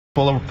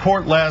Well, a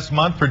report last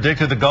month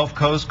predicted the Gulf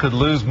Coast could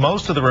lose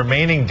most of the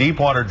remaining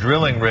deepwater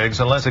drilling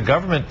rigs unless the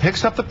government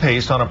picks up the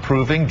pace on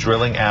approving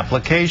drilling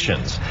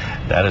applications.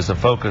 That is the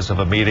focus of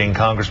a meeting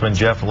Congressman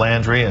Jeff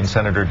Landry and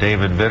Senator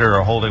David Vitter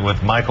are holding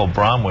with Michael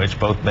Bromwich.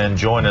 Both men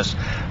join us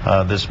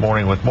this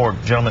morning with more.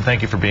 Gentlemen,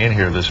 thank you for being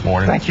here this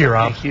morning. Thank you,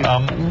 Rob. Thank you.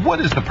 What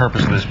is the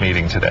purpose of this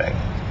meeting today?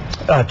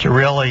 To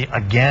really,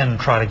 again,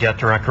 try to get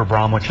Director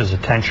Bromwich's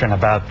attention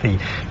about the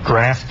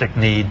drastic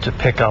need to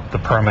pick up the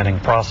permitting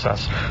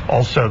process.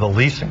 Also, the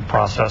leasing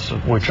process,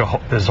 which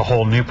is a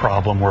whole new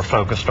problem we're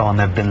focused on.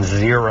 There have been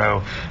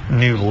 0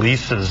 new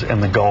leases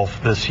in the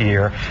Gulf this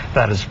year.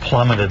 That has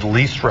plummeted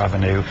lease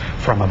revenue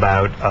from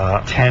about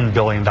 $10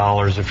 billion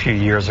a few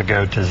years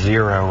ago to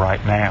 0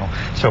 right now.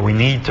 So we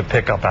need to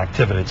pick up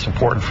activity. It's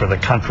important for the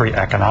country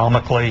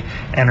economically,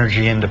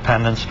 energy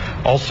independence,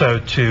 also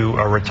to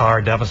retire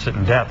deficit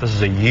and debt. This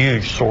is a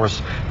huge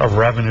source of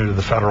revenue to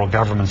the federal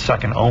government,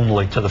 second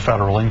only to the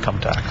federal income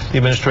tax. The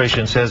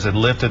administration says it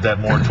lifted that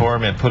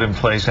moratorium it put in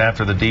place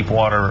after the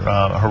Deepwater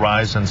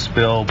Horizon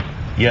spill,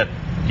 yet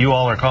you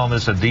all are calling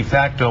this a de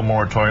facto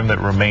moratorium that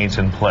remains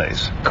in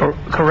place.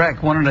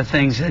 Correct. One of the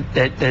things that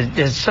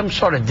there's some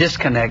sort of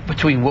disconnect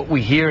between what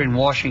we hear in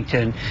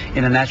Washington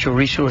in the Natural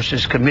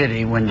Resources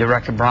Committee when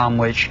Director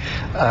Bromwich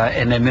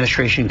and the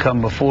administration come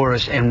before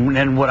us, and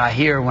then what I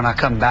hear when I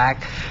come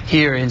back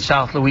here in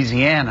South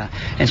Louisiana.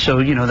 And so,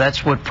 you know,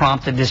 that's what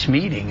prompted this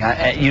meeting.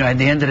 At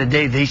the end of the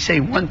day, they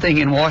say one thing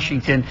in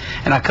Washington,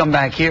 and I come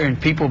back here,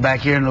 and people back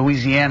here in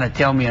Louisiana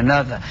tell me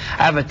another.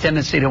 I have a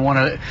tendency to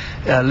want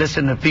to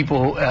listen to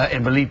people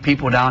and believe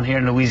people down here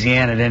in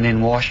Louisiana than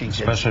in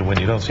Washington. Especially when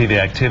you don't see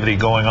the activity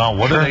going on.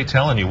 What are they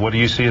telling you? What do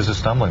you see as the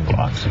stumbling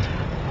blocks?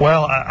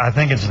 Well, I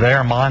think it's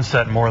their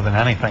mindset more than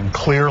anything.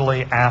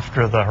 Clearly,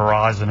 after the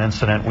Horizon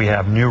incident, we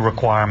have new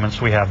requirements,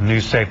 we have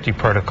new safety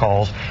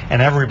protocols, and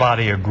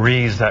everybody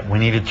agrees that we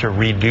needed to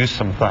redo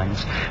some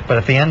things. But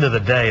at the end of the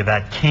day,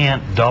 that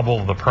can't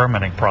double the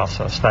permitting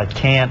process. That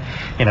can't,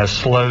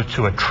 slow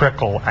to a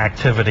trickle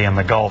activity in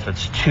the Gulf.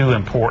 It's too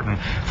important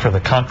for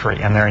the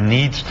country, and there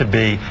needs to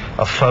be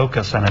a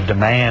focus and a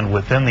demand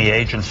within the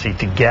agency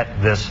to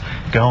get this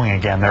going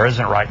again. There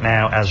isn't right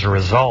now. As a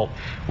result,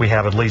 we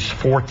have at least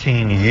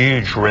 14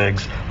 huge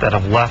rigs that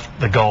have left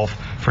the Gulf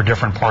for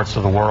different parts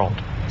of the world.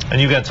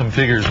 And you got some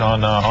figures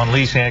on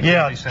leasing activity.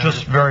 Yeah,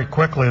 just very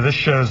quickly, this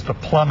shows the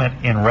plummet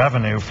in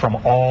revenue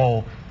from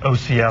all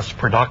OCS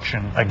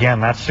production. Again,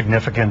 that's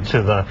significant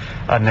to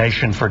the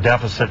nation for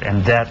deficit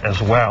and debt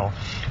as well.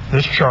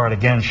 This chart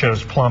again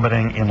shows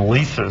plummeting in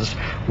leases,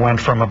 went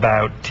from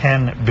about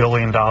 $10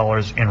 billion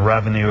in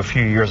revenue a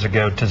few years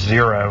ago to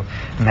 0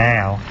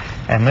 now.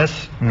 And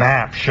this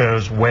map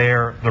shows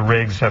where the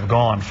rigs have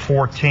gone.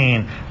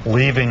 14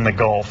 leaving the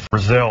Gulf,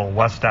 Brazil,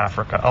 West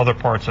Africa, other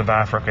parts of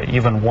Africa,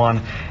 even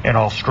one in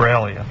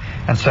Australia.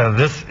 And so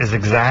this is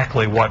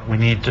exactly what we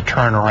need to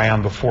turn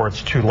around before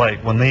it's too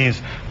late. When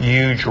these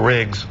huge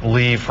rigs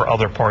leave for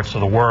other parts of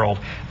the world,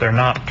 they're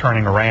not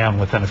turning around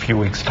within a few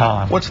weeks'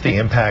 time. What's the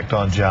impact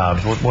on jobs?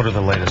 What are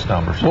the latest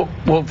numbers?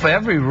 Well, for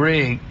every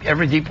rig,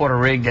 every deepwater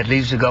rig that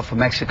leaves the Gulf of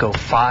Mexico,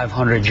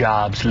 500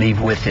 jobs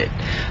leave with it.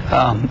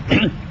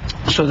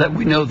 So that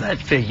we know that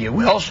figure.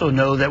 We also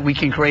know that we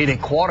can create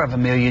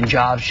 250,000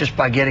 jobs just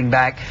by getting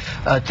back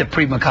to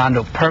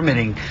pre-Macondo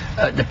permitting,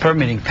 the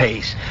permitting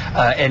pace.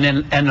 And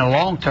in the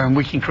long term,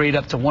 we can create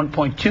up to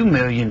 1.2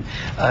 million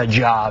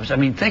jobs. I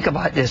mean, think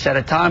about this. At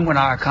a time when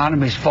our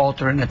economy is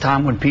faltering, a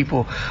time when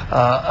people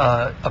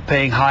are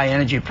paying high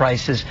energy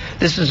prices,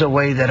 this is a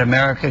way that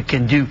America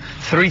can do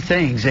 3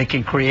 things. They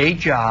can create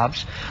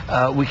jobs,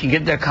 we can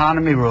get the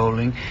economy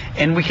rolling,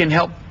 and we can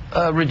help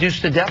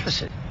reduce the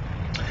deficit.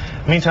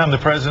 Meantime, the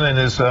president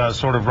is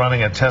sort of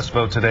running a test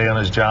vote today on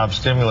his job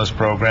stimulus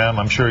program.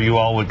 I'm sure you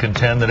all would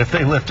contend that if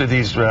they lifted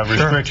these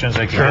restrictions,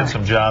 they could get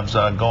some jobs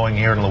going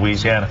here in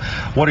Louisiana.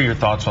 What are your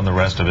thoughts on the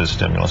rest of his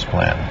stimulus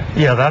plan?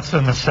 Yeah, that's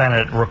in the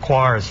Senate. It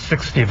requires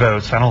 60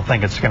 votes. I don't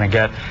think it's going to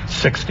get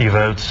 60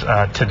 votes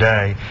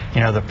today.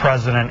 The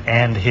president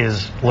and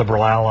his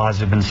liberal allies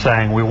have been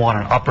saying we want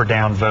an up or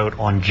down vote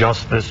on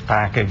just this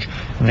package,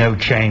 no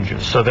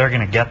changes. So they're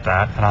going to get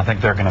that, and I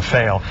think they're going to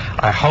fail.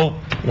 I hope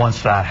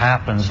once that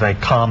happens, they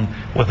come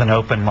with an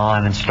open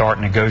mind and start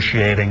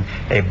negotiating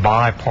a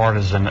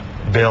bipartisan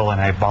bill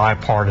and a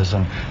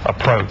bipartisan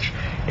approach.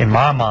 In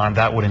my mind,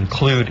 that would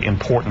include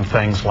important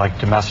things like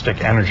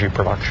domestic energy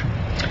production.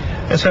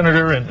 And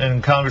Senator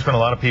and Congressman, a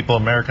lot of people,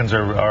 Americans,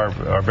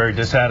 are very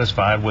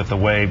dissatisfied with the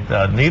way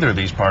neither of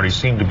these parties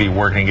seem to be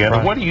working together.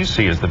 Right. What do you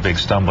see as the big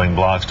stumbling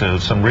blocks to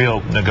some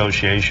real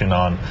negotiation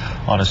on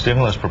a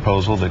stimulus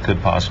proposal that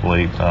could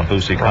possibly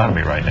boost the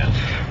economy right now?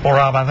 Well,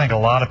 Rob, I think a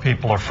lot of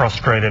people are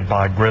frustrated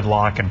by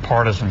gridlock and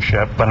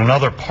partisanship, but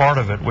another part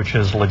of it, which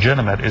is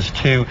legitimate, is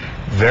 2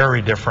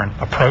 very different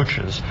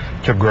approaches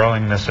to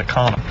growing this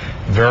economy,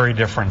 very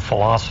different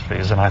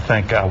philosophies, and I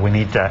think we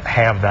need to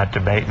have that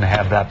debate and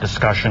have that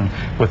discussion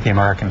with the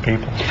American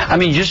people. I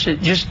mean, just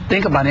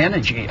think about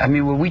energy. I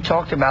mean, what we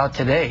talked about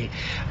today,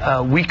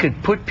 we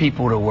could put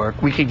people to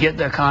work. We could get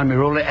the economy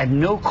rolling at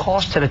no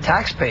cost to the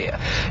taxpayer.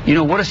 You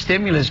know, what a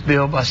stimulus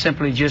bill by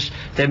simply just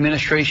the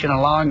administration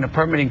allowing the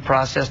permitting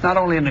process, not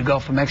only in the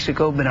Gulf of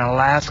Mexico, but in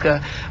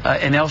Alaska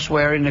and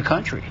elsewhere in the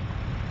country.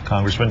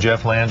 Congressman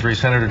Jeff Landry,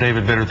 Senator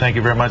David Vitter, thank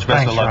you very much.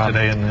 Best Thanks, of luck Rob.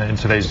 today in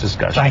today's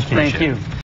discussion. Thank you. Thank you.